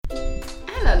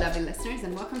listeners,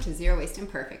 and welcome to Zero Waste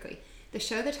Imperfectly, the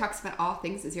show that talks about all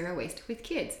things zero waste with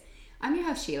kids. I'm your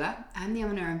host, Sheila. I'm the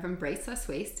owner of Embrace Less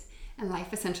Waste and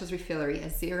Life Essentials Refillery, a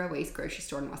zero waste grocery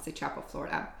store in Wesley Chapel,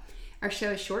 Florida. Our show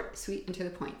is short, sweet, and to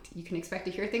the point. You can expect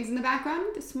to hear things in the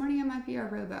background. This morning it might be our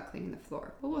robot cleaning the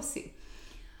floor, but we'll see.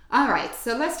 All right,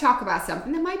 so let's talk about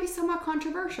something that might be somewhat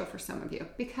controversial for some of you,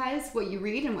 because what you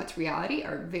read and what's reality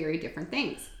are very different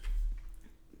things.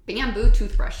 Bamboo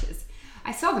toothbrushes.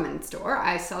 I sell them in the store.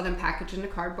 I sell them packaged in a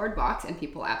cardboard box, and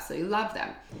people absolutely love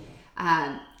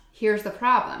them. Here's the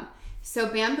problem. So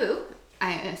bamboo,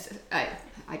 I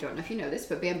don't know if you know this,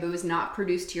 but bamboo is not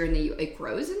produced here in the U.S. It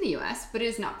grows in the U.S., but it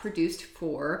is not produced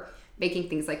for making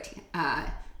things like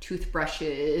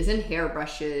toothbrushes and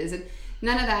hairbrushes and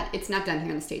none of that. It's not done here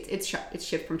in the States. It's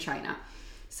shipped from China.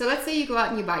 So let's say you go out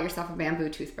and you buy yourself a bamboo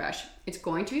toothbrush. It's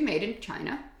going to be made in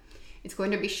China. It's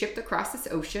going to be shipped across this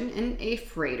ocean in a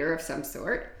freighter of some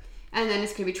sort. And then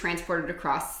it's going to be transported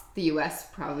across the U.S.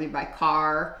 probably by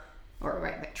car, or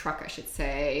by truck, I should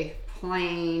say,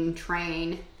 plane,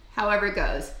 train, however it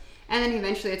goes. And then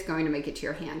eventually it's going to make it to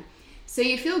your hand. So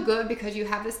you feel good because you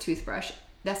have this toothbrush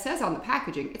that says on the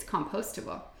packaging it's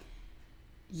compostable.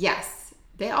 Yes,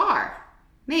 they are.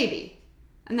 Maybe.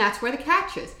 And that's where the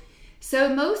catch is. So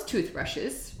most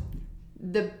toothbrushes,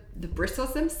 the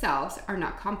bristles themselves are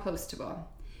not compostable,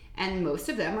 and most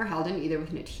of them are held in either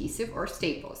with an adhesive or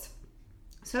staples.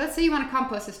 So let's say you want to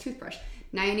compost this toothbrush.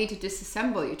 Now you need to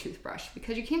disassemble your toothbrush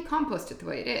because you can't compost it the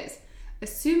way it is,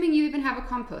 assuming you even have a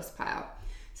compost pile.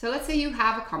 So let's say you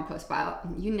have a compost pile.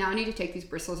 You now need to take these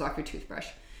bristles off your toothbrush,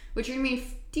 which are going to be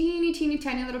teeny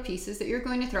tiny little pieces that you're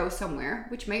going to throw somewhere,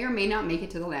 which may or may not make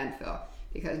it to the landfill,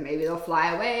 because maybe they'll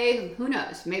fly away. Who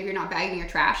knows? Maybe you're not bagging your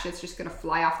trash. It's just going to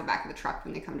fly off the back of the truck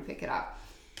when they come to pick it up.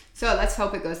 So let's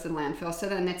hope it goes to the landfill. So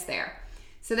then it's there.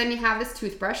 So then you have this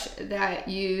toothbrush that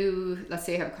let's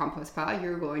say you have a compost pile,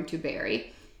 you're going to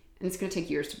bury, and it's going to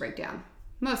take years to break down.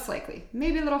 Most likely.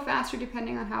 Maybe a little faster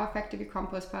depending on how effective your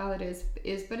compost pile is,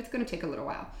 but it's going to take a little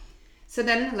while. So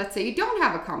then let's say you don't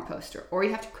have a composter, or you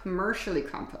have to commercially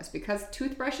compost, because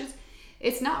toothbrushes,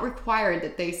 it's not required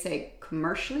that they say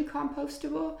commercially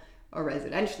compostable or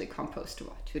residentially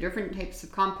compostable. Two different types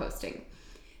of composting.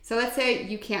 So let's say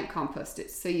you can't compost it,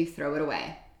 so you throw it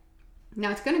away.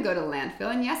 Now it's going to go to the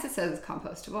landfill, and yes, it says it's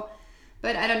compostable,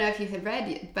 but I don't know if you had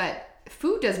read, but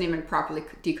food doesn't even properly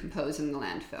decompose in the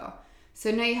landfill. So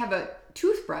now you have a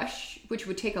toothbrush, which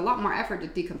would take a lot more effort to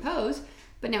decompose,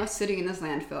 but now it's sitting in this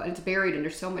landfill, and it's buried under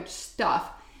so much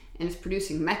stuff, and it's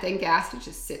producing methane gas, and it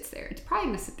just sits there. It's probably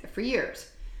going to sit there for years.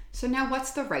 So now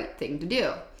what's the right thing to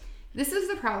do? This is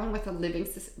the problem with living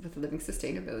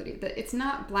sustainability, that it's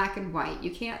not black and white.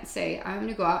 You can't say, I'm going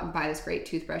to go out and buy this great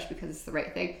toothbrush because it's the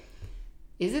right thing.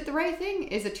 Is it the right thing?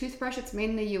 Is a toothbrush that's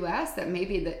made in the U.S. that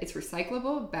maybe it's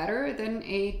recyclable better than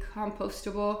a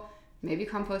compostable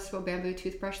bamboo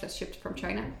toothbrush that's shipped from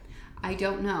China? I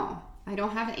don't know. I don't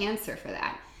have an answer for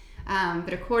that.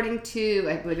 But according to,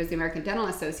 I believe it was the American Dental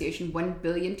Association, 1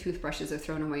 billion toothbrushes are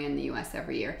thrown away in the U.S.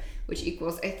 every year, which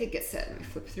equals, I think it said, let me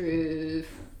flip through,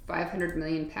 500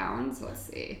 million pounds. Let's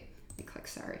see. Let me click,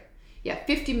 sorry. Yeah,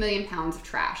 50 million pounds of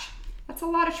trash. That's a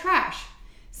lot of trash.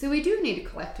 So we do need to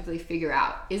collectively figure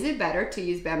out, is it better to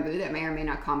use bamboo that may or may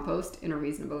not compost in a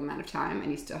reasonable amount of time and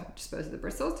you still have to dispose of the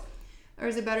bristles? Or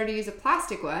is it better to use a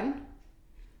plastic one,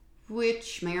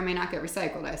 which may or may not get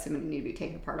recycled? I assume it need to be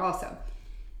taken apart also.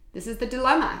 This is the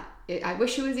dilemma. I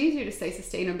wish it was easier to say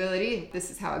sustainability. This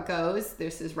is how it goes.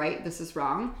 This is right. This is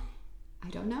wrong. I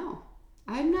don't know.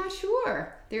 I'm not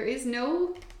sure. There is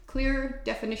no clear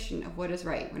definition of what is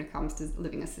right when it comes to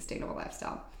living a sustainable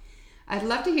lifestyle. I'd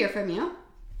love to hear from you.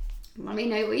 Let me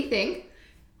know what you think.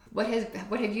 What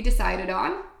have you decided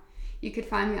on? You could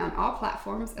find me on all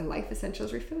platforms at Life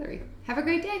Essentials Refillery. Have a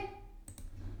great day.